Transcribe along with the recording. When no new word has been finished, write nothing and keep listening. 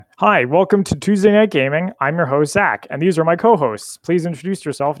Hi, welcome to Tuesday Night Gaming. I'm your host, Zach, and these are my co-hosts. Please introduce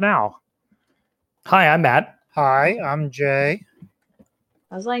yourself now. Hi, I'm Matt. Hi, I'm Jay.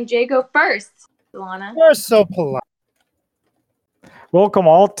 I was letting Jay go first, Alana. You're so polite. Welcome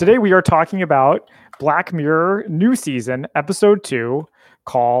all. Today we are talking about Black Mirror new season, episode 2,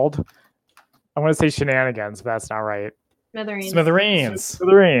 called, I want to say Shenanigans, but that's not right. Smithereens.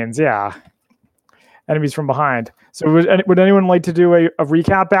 Smithereens, yeah. Enemies from behind. So would anyone like to do a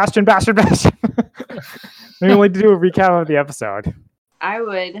recap? Bastion. Anyone like to do a recap of the episode? I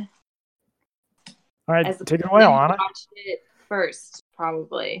would. All right, take it away, Alana. Watched it first,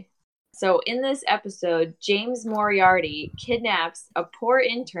 probably. So in this episode, James Moriarty kidnaps a poor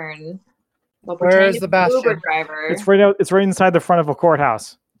intern while Where's pretending the to be an Uber Bastion? driver. It's right out. It's right inside the front of a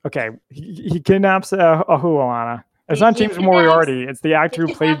courthouse. Okay, he kidnaps a who, Alana? It's not James Moriarty. It's the actor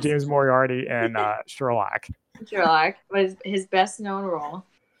who played James Moriarty in Sherlock. Sherlock was his best known role.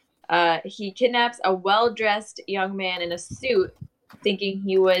 He kidnaps a well-dressed young man in a suit, thinking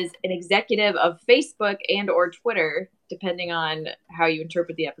he was an executive of Facebook and or Twitter, depending on how you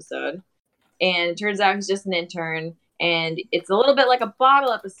interpret the episode. And it turns out he's just an intern, and it's a little bit like a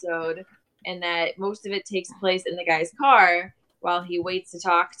bottle episode, in that most of it takes place in the guy's car while he waits to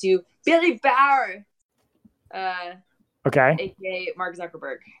talk to Billy Bauer, Okay. aka Mark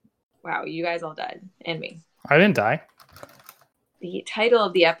Zuckerberg. Wow, you guys all died, and me. I didn't die. The title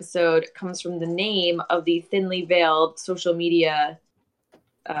of the episode comes from the name of the thinly veiled social media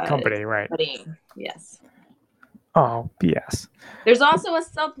Company, right? company. Yes. Oh, BS. There's also a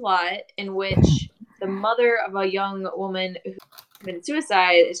subplot in which the mother of a young woman who committed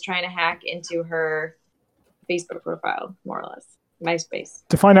suicide is trying to hack into her Facebook profile, more or less. MySpace.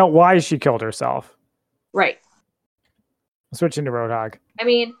 To find out why she killed herself. Right. Switching to Roadhog. I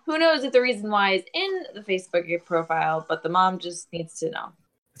mean, who knows if the reason why is in the Facebook profile, but the mom just needs to know.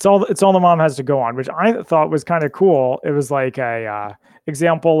 It's all the mom has to go on, which I thought was kind of cool. It was like a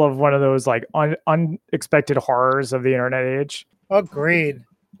example of one of those like unexpected horrors of the internet age. Agreed.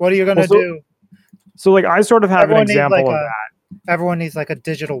 What are you gonna do? So like I sort of have Everyone an needs, example like, of that. Everyone needs like a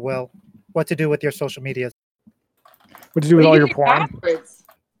digital will. What to do with your social media? What to do with all your do porn? passwords?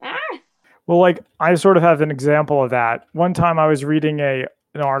 Ah! Well, like I sort of have an example of that. One time I was reading an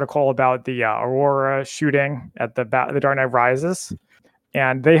article about the Aurora shooting at the Dark Knight Rises,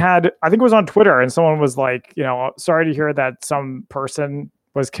 and they had, I think it was on Twitter, and someone was like, sorry to hear that some person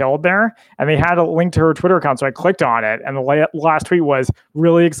was killed there, and they had a link to her Twitter account, so I clicked on it, and the last tweet was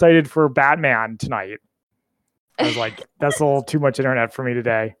really excited for Batman tonight. I was like, that's a little too much internet for me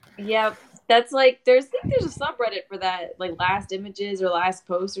today. Yep. That's like there's a subreddit for that, like last images or last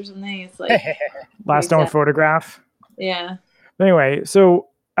post or something. It's like last known photograph. Yeah. Anyway, so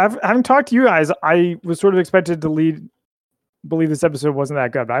having talked to you guys, I was sort of expected to believe this episode wasn't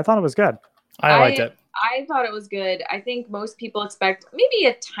that good, but I thought it was good. I liked it. I thought it was good. I think most people expect maybe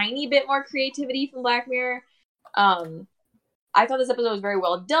a tiny bit more creativity from Black Mirror. I thought this episode was very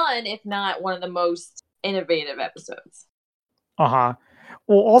well done, if not one of the most innovative episodes. Well,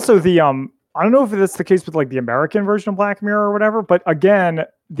 also the I don't know if that's the case with like the American version of Black Mirror or whatever, but again,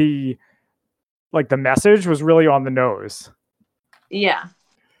 the message was really on the nose. Yeah.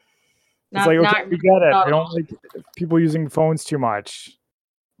 It's like, okay, we get it. I don't like people using phones too much.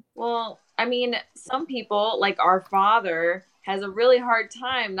 Well, I mean, some people, like our father, has a really hard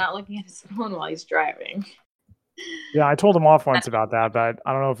time not looking at his phone while he's driving. Yeah, I told him off once about that, but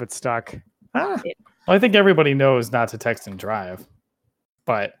I don't know if it's stuck. Well, I think everybody knows not to text and drive,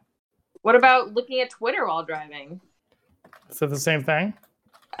 but what about looking at Twitter while driving? Is it the same thing?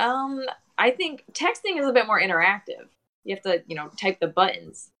 I think texting is a bit more interactive. You have to, type the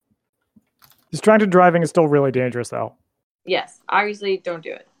buttons. Distracted driving is still really dangerous, though. Yes, obviously, don't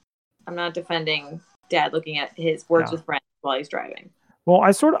do it. I'm not defending Dad looking at his words with friends while he's driving. Well,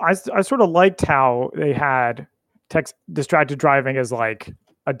 I sort of liked how they had distracted driving as like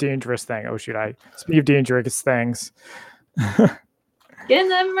a dangerous thing. Oh shoot! Speak of dangerous things. Get in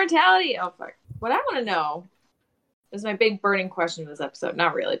the immortality. Oh fuck! What I want to know is my big burning question of this episode.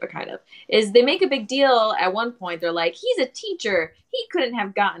 Not really, but kind of. Is they make a big deal at one point. They're like, "He's a teacher. He couldn't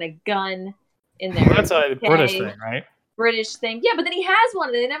have gotten a gun in there." Well, that's a British thing, right? British thing. Yeah, but then he has one,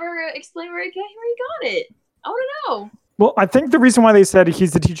 and they never explain where he got it. I want to know. Well, I think the reason why they said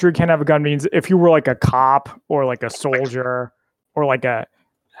he's the teacher who can't have a gun means if you were like a cop or like a soldier or like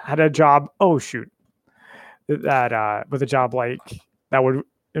had a job. Oh shoot! That with a job like that would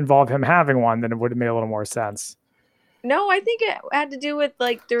involve him having one, then it would have made a little more sense. No, I think it had to do with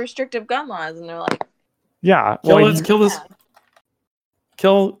like the restrictive gun laws, and they're like, yeah, kill this.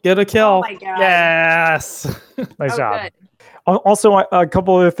 Get a kill. Oh my God. Yes. Nice job. Good. Also, a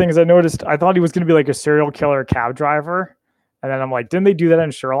couple other things I noticed. I thought he was going to be like a serial killer cab driver, and then I'm like, didn't they do that in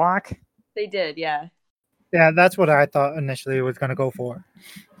Sherlock? They did, yeah. Yeah, that's what I thought initially it was going to go for.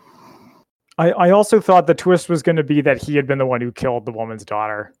 I also thought the twist was going to be that he had been the one who killed the woman's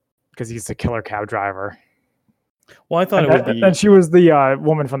daughter because he's the killer cab driver. Well, I thought it would be. And she was the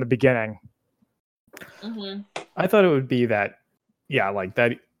woman from the beginning. Mm-hmm. I thought it would be that. Yeah, like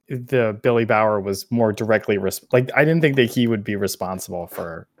that. The Billy Bauer was more directly like I didn't think that he would be responsible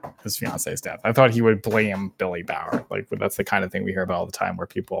for his fiance's death. I thought he would blame Billy Bauer. Like that's the kind of thing we hear about all the time, where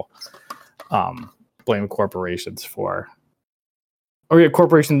people blame corporations for. Or yeah,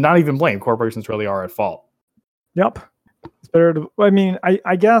 corporations not even blame. Corporations really are at fault. Yep. It's better to, I mean,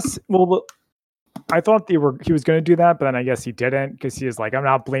 I guess. Well, I thought he was going to do that, but then I guess he didn't because he was like, "I'm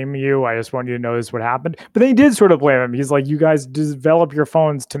not blaming you. I just want you to know this what happened." But then he did sort of blame him. He's like, "You guys develop your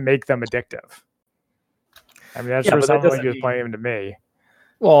phones to make them addictive." I mean, that sure sounds like he was blaming him to me.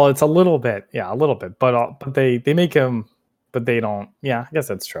 Well, it's a little bit, but they make him, but they don't. Yeah, I guess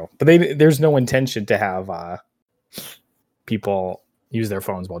that's true. But there's no intention to have people use their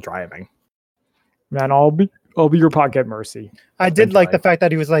phones while driving. Man, I'll be your pocket mercy. I did like the fact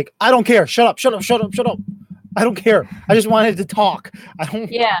that he was like, I don't care. Shut up. I don't care. I just wanted to talk.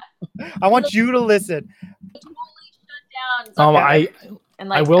 Yeah. I want you to listen. Totally shut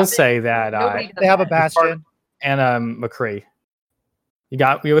down. I will say that they have a bastion. Anna McCree.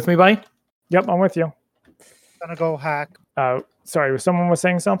 You with me, buddy? Yep, I'm with you. Gonna go hack. Sorry, someone was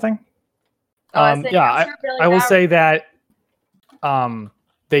saying something? I will say that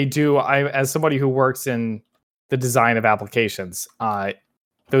they do. As somebody who works in the design of applications,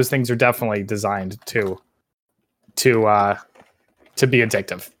 those things are definitely designed to be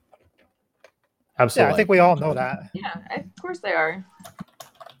addictive. Absolutely. Yeah, I think we all know that. Yeah, of course they are.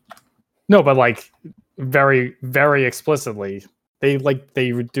 No, but like very, very explicitly, they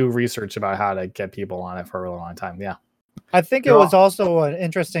do research about how to get people on it for a really long time. Yeah. I think it was also an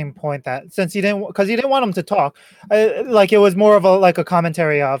interesting point that since he didn't want him to talk, like it was more of a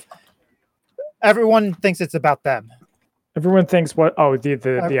commentary of everyone thinks it's about them. Everyone thinks what? Oh,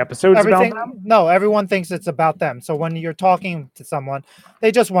 the episode's about them? No, everyone thinks it's about them. So when you're talking to someone,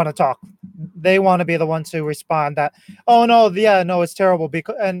 they just want to talk. They want to be the ones to respond that, oh no, yeah, no, it's terrible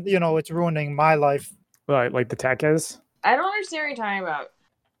because it's ruining my life. Like the tech is. I don't understand what you're talking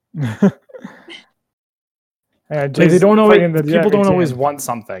about. They don't always. People don't always want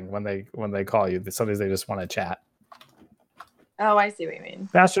something when they call you. Sometimes they just want to chat. Oh, I see what you mean.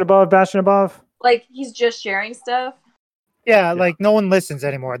 Bastion above. Like he's just sharing stuff. Yeah, like no one listens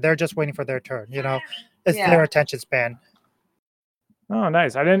anymore. They're just waiting for their turn. It's their attention span. Oh,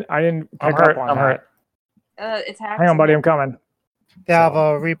 nice. I didn't pick up on that. It's hacked. Hang on, buddy. I'm coming. They have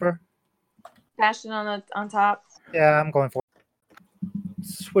a Reaper. Bastion on top. Yeah, I'm going for it.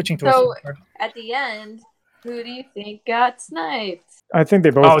 Switching to a sniper. At the end, who do you think got sniped? I think they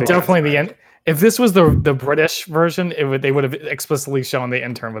both. Oh, definitely the end. If this was the British version, they would have explicitly shown the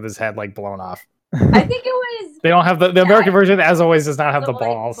intern with his head like blown off. I think it was. They don't have the American version, as always, does not have the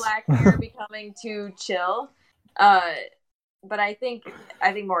balls. Black hair becoming too chill. But I think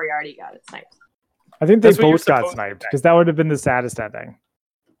Moriarty got it sniped. I think they both got sniped because that would have been the saddest ending.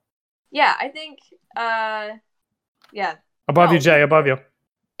 Yeah, I think. Yeah. Above you, Jay. Above you.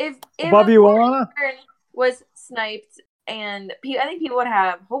 If above you, Alana was sniped, and I think people would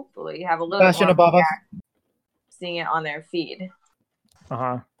hopefully have a little Bastion more above us. Seeing it on their feed.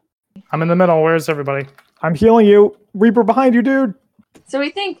 I'm in the middle. Where's everybody? I'm healing you. Reaper behind you, dude. So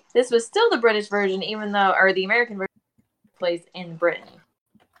we think this was still the British version, or the American version plays in Britain.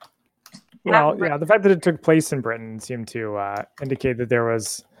 Well, yeah, the fact that it took place in Britain seemed to indicate that there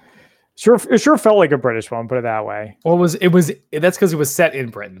was. It sure felt like a British one, put it that way. Well, that's because it was set in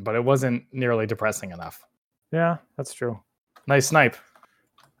Britain, but it wasn't nearly depressing enough. Yeah, that's true. Nice snipe.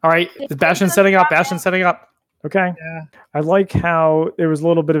 All right, Bastion setting up. Okay. Yeah. I like how there was a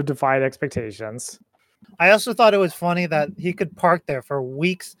little bit of defied expectations. I also thought it was funny that he could park there for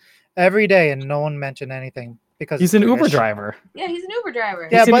weeks every day and no one mentioned anything because he's an Uber driver. Yeah, he's an Uber driver.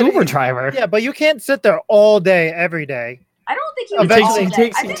 Yeah, he's an Uber driver. Yeah, but you can't sit there all day, every day. I don't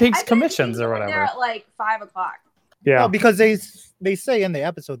think he takes commissions or whatever. There at like 5:00. Yeah, because they say in the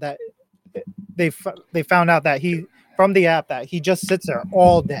episode that they found out that he from the app that he just sits there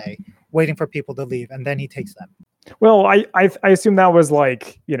all day waiting for people to leave and then he takes them. Well, I assume that was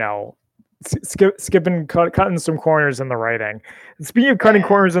like skipping cutting some corners in the writing. Speaking of cutting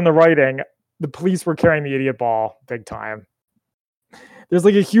corners in the writing, the police were carrying the idiot ball big time. There's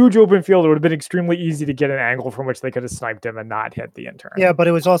like a huge open field. It would have been extremely easy to get an angle from which they could have sniped him and not hit the intern. Yeah, but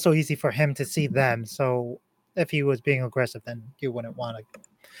it was also easy for him to see them. So if he was being aggressive, then you wouldn't want to.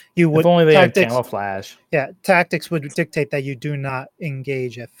 You If would only they had tactics. camouflage. Yeah, tactics would dictate that you do not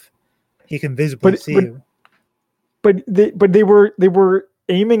engage if he can visibly see you. But they were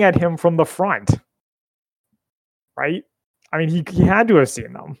aiming at him from the front, right? I mean, he had to have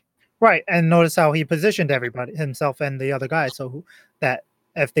seen them. Right, and notice how he positioned everybody, himself and the other guy, so that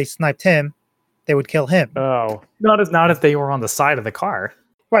if they sniped him, they would kill him. Oh, Not if they were on the side of the car.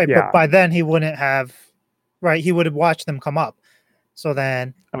 Right, yeah. but by then he wouldn't have. Right, he would have watched them come up. So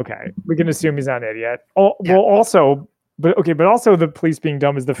then, okay, we can assume he's not an idiot. Oh, Yeah. well, also, but also the police being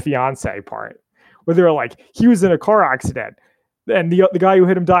dumb is the fiance part, where they're like, he was in a car accident, and the guy who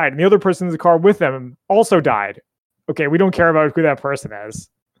hit him died, and the other person in the car with them also died. Okay, we don't care about who that person is.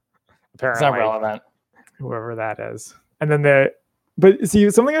 Apparently, It's not relevant. whoever that is. And then but see,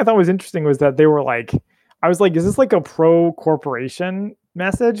 something I thought was interesting was that they were like, I was like, is this like a pro corporation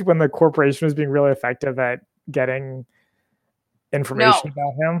message when the corporation was being really effective at getting information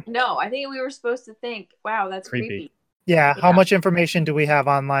about him? No, I think we were supposed to think, wow, that's creepy. yeah, how Yeah. much information do we have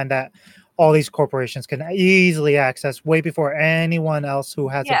online that all these corporations can easily access way before anyone else who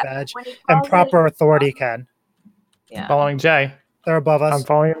has a badge when he and calls proper it- authority can? Yeah. Following Jay. They're above I'm us.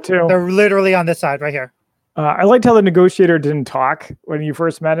 following him too. They're literally on this side right here. I liked how the negotiator didn't talk when you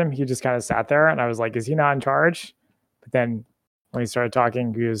first met him. He just kind of sat there, and I was like, is he not in charge? But then when he started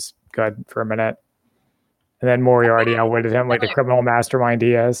talking, he was good for a minute. And then Moriarty outwitted him like the criminal mastermind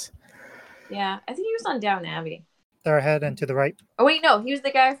he is. Yeah, I think he was on Down Abbey. They're ahead and to the right. Oh wait, no, he was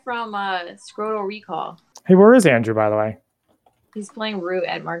the guy from Scrotal Recall. Hey, where is Andrew, by the way? He's playing Root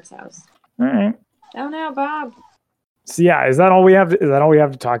at Mark's house. All right. Oh no, Bob. So yeah, is that all we have? Is that all we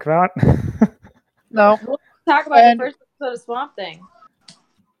have to talk about? No. Talk about And- the first episode of Swamp Thing.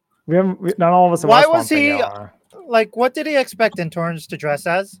 Not all of us have Why watched was Swamp Thing he- yet. Like, what did he expect interns to dress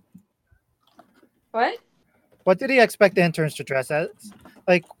as? What? What did he expect the interns to dress as?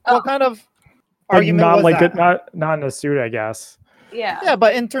 Like, Oh. what kind of Like, argument not was like that? not in a suit, I guess. Yeah. Yeah,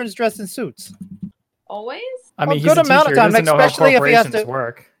 but interns dress in suits. Always? I A mean, he's good a amount teacher. of He time, doesn't know how especially if he has corporations to-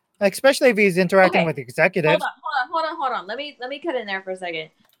 work. Especially if he's interacting Okay. with executives. Hold on. Let me cut in there for a second.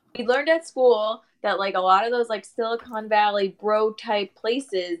 We learned at school that like a lot of those like Silicon Valley bro type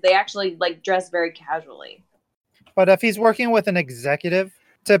places, they actually like dress very casually. But if he's working with an executive,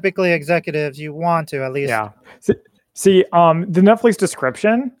 typically executives, you want to at least. Yeah. See, the Netflix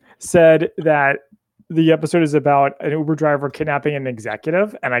description said that the episode is about an Uber driver kidnapping an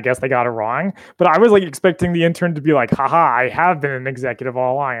executive, and I guess they got it wrong. But I was like expecting the intern to be like, haha, I have been an executive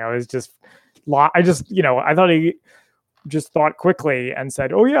all along. I thought he just thought quickly and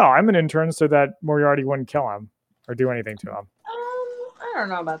said, oh yeah, I'm an intern, so that Moriarty wouldn't kill him or do anything to him. I don't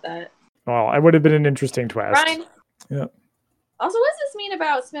know about that. Well, it would have been an interesting twist. Ryan. Yeah. Also, what does this mean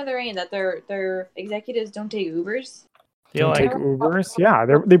about Smithereen that their executives don't take Ubers? Feel Don't like, take Ubers? Yeah,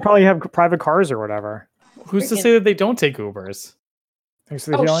 they probably have private cars or whatever. who's to Freaking- say that they don't take Ubers? Thanks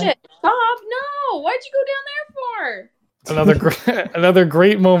for the Oh healing. shit! Bob, no! Why'd you go down there for? Another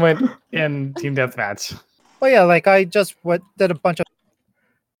great moment in Team Deathmatch. But yeah, like I just did a bunch of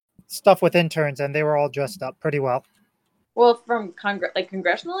stuff with interns, and they were all dressed up pretty well. Well, from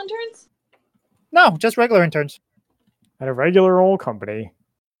congressional interns. No, just regular interns. At a regular old company.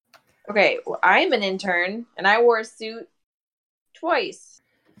 Okay, well, I'm an intern, and I wore a suit twice.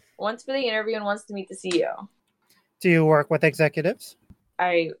 Once for the interview and once to meet the CEO. Do you work with executives?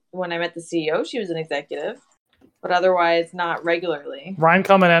 When I met the CEO, she was an executive, but otherwise not regularly. Ryan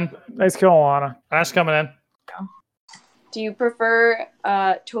coming in. Nice kill, Alana. Ash coming in. Do you prefer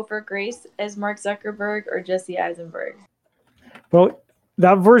Topher Grace as Mark Zuckerberg or Jesse Eisenberg? Well,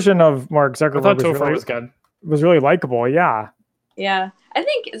 that version of Mark I thought Zuckerberg Topher was good. was really likable. Yeah. Yeah, I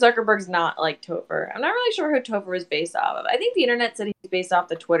think Zuckerberg's not like Topher. I'm not really sure who Topher was based off of. I think the internet said he's based off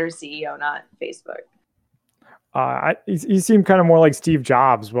the Twitter CEO, not Facebook. He seemed kind of more like Steve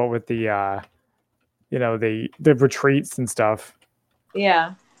Jobs, but with the, the retreats and stuff.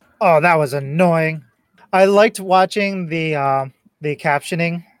 Yeah. Oh, that was annoying. I liked watching the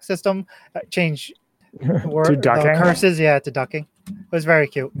captioning system change To ducking. the curses. Yeah, to ducking. It was very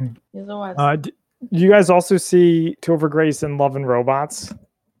cute. He's a what? Do you guys also see Topher Grace in Love and Robots?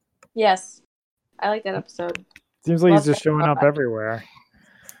 Yes. I like that episode. Seems like Love he's just and showing up Robots. everywhere.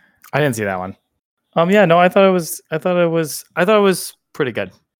 I didn't see that one. Yeah, no, I thought it was pretty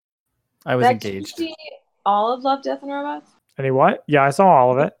good. I was Beck, did you engaged. see all of Love, Death, and Robots? Any what? Yeah, I saw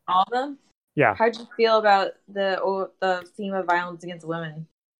all of it. All of them? Yeah. How'd you feel about the theme of violence against women?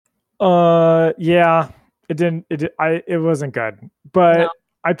 Yeah. It wasn't good. But No.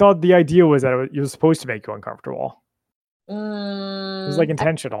 I thought the idea was that it was supposed to make you uncomfortable. It was like I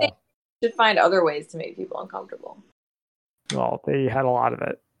intentional. think- should find other ways to make people uncomfortable. Well, they had a lot of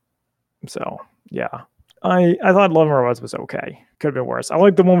it. So yeah. I thought Love and Robots was okay. Could have been worse. I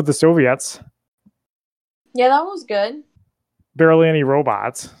like the one with the Soviets. Yeah, that one was good. Barely any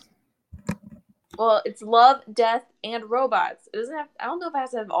robots. Well, it's love, death, and robots. It doesn't have. I don't know if it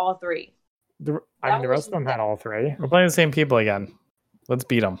has to have all three. The That rest of was them had all three. We're playing the same people again. Let's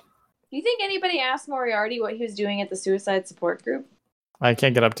beat them. Do you think anybody asked Moriarty what he was doing at the suicide support group? I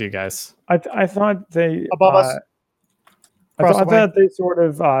can't get up to you guys. I thought they Above us. I Across the way. thought they sort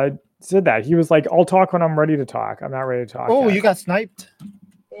of said that. He was like, "I'll talk when I'm ready to talk. I'm not ready to talk." Oh, yet." you got sniped.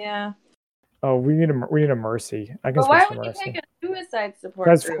 Yeah. Oh, we need a mercy. I can But why switch to would he mercy. pick a suicide support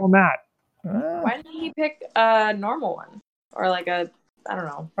Guys, group? follow Matt. Why didn't he pick a normal one? Or like a, I don't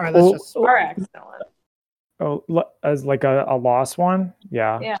know, All right, let's just. car accident one? As like a lost one?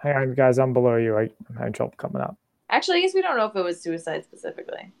 Yeah. Yeah. Hang on, guys. I'm below you. I'm having trouble coming up. Actually, I guess we don't know if it was suicide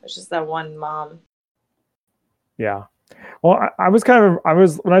specifically. It's just that one mom. Yeah. Well, I was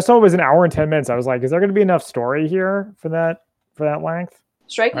when I saw it was an hour and 10 minutes, I was like, is there going to be enough story here for that length?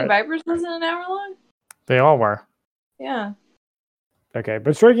 Striking Right. Vipers wasn't an hour long? They all were. Yeah. Okay,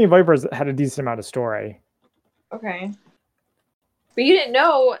 but Striking Vipers had a decent amount of story. Okay. But you didn't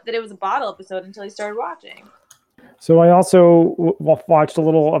know that it was a bottle episode until you started watching. So I also watched a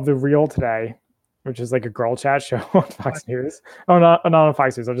little of The Real today, which is like a girl chat show on Fox News. Oh, not on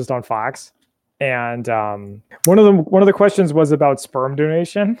Fox News, just on Fox. And one of the questions was about sperm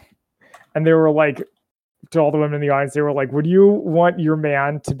donation, and they were like, to all the women in the audience, they were like, "Would you want your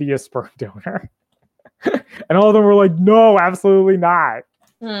man to be a sperm donor?" And all of them were like, "No, absolutely not."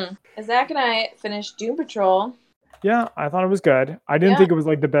 Zach and I finished Doom Patrol. Yeah, I thought it was good. I didn't Yeah. think it was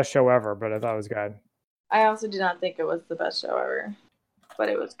like the best show ever, but I thought it was good. I also did not think it was the best show ever, but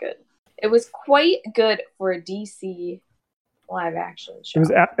it was good. It was quite good for a DC live action show.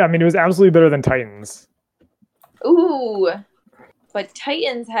 It was absolutely better than Titans. Ooh, but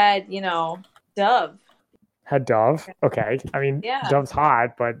Titans had, Dove. Had Dove. Okay. I mean, Yeah. Dove's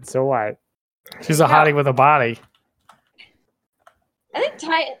hot, but so what? She's a hottie with a body. I think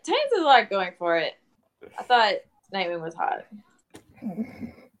Titans has a lot going for it. I thought Nightwing was hot.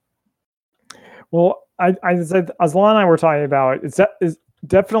 Well, I said, Aslan and I were talking about is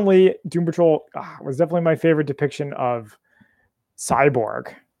definitely Doom Patrol was definitely my favorite depiction of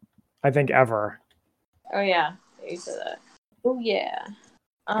Cyborg, I think, ever. Oh yeah, you said that. Oh yeah.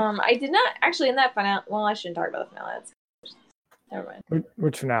 I did not actually in that finale. Well, I shouldn't talk about the finale. Never mind.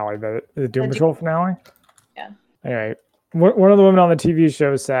 Which finale? The Doom The Patrol finale? Yeah. Anyway, one of the women on the TV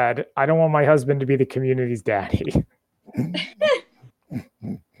show said, "I don't want my husband to be the community's daddy."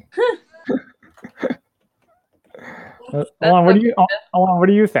 Alon, what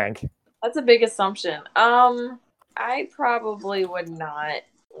do you think? That's a big assumption. I probably would not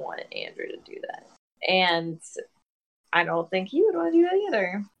want Andrew to do that, and I don't think he would want to do that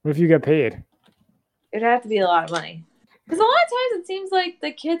either. What if you get paid? It'd have to be a lot of money. Because a lot of times it seems like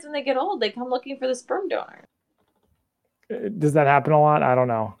the kids, when they get old, they come looking for the sperm donor. Does that happen a lot? I don't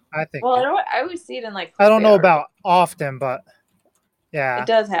know. I think. Well, I always see it in like. I don't know clickbait about often, but yeah. articles.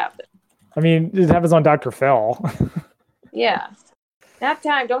 It does happen. I mean, it happens on Dr. Phil. Yeah. Nap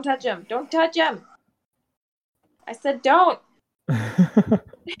time. Don't touch him. Don't touch him. I said don't.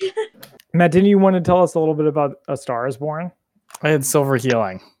 Matt, didn't you want to tell us a little bit about A Star Is Born? I had silver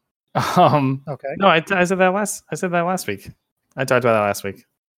healing. Okay. No, I said that last week. I talked about that last week.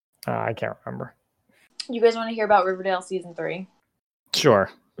 I can't remember. You guys want to hear about Riverdale season 3? Sure.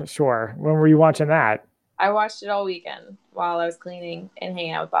 Sure. When were you watching that? I watched it all weekend while I was cleaning and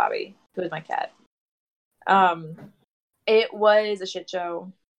hanging out with Bobby, who is my cat. It was a shit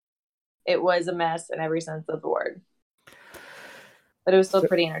show. It was a mess in every sense of the word. But it was still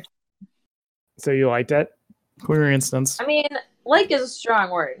pretty entertaining. So you liked it? Queer instance. I mean, like is a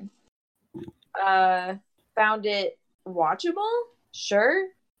strong word. Found it watchable? Sure.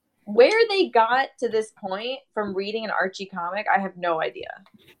 Where they got to this point from reading an Archie comic, I have no idea.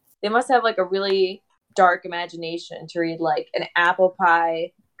 They must have like a really dark imagination to read like an apple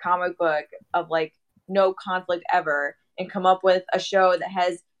pie comic book of like no conflict ever and come up with a show that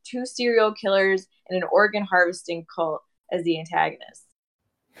has 2 serial killers and an organ harvesting cult as the antagonists.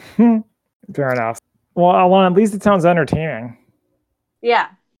 Fair enough. Well, Alon, at least it sounds entertaining. Yeah.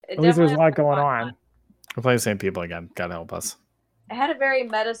 At least there's a lot going on. We're playing the same people again. God help us. It had a very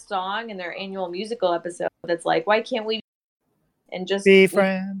meta song in their annual musical episode that's like, why can't we and just Be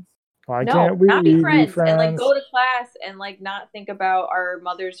friends. Why no, can't we not be be friends, friends? and like go to class and like not think about our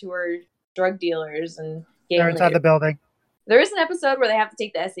mothers who are drug dealers and gang They're inside the leaders. building. There is an episode where they have to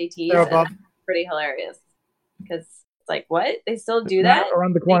take the SATs. They're And above. that's pretty hilarious because it's Like, what? They still do Yeah, that?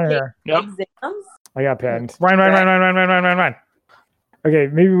 around the corner They here. Yep. Exams? I got pinned. Run. Okay,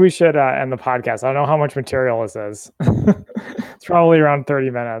 maybe we should end the podcast. I don't know how much material this is. It's probably around 30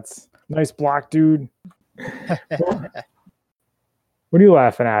 minutes. Nice block, dude. What are you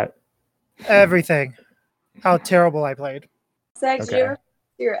laughing at? Everything. How terrible I played. Zach, did Okay. you ever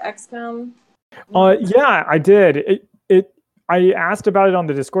do your XCOM? Yeah, I did. I asked about it on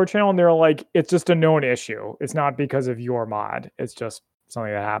the Discord channel, and they were like, "It's just a known issue. It's not because of your mod. It's just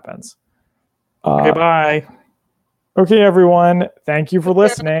something that happens." Okay, bye. Okay, everyone. Thank you for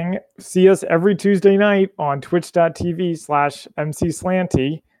listening. See us every Tuesday night on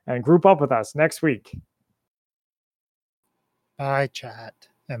twitch.tv/MCSlanty and group up with us next week. Bye, chat,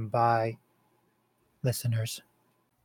 and bye, listeners.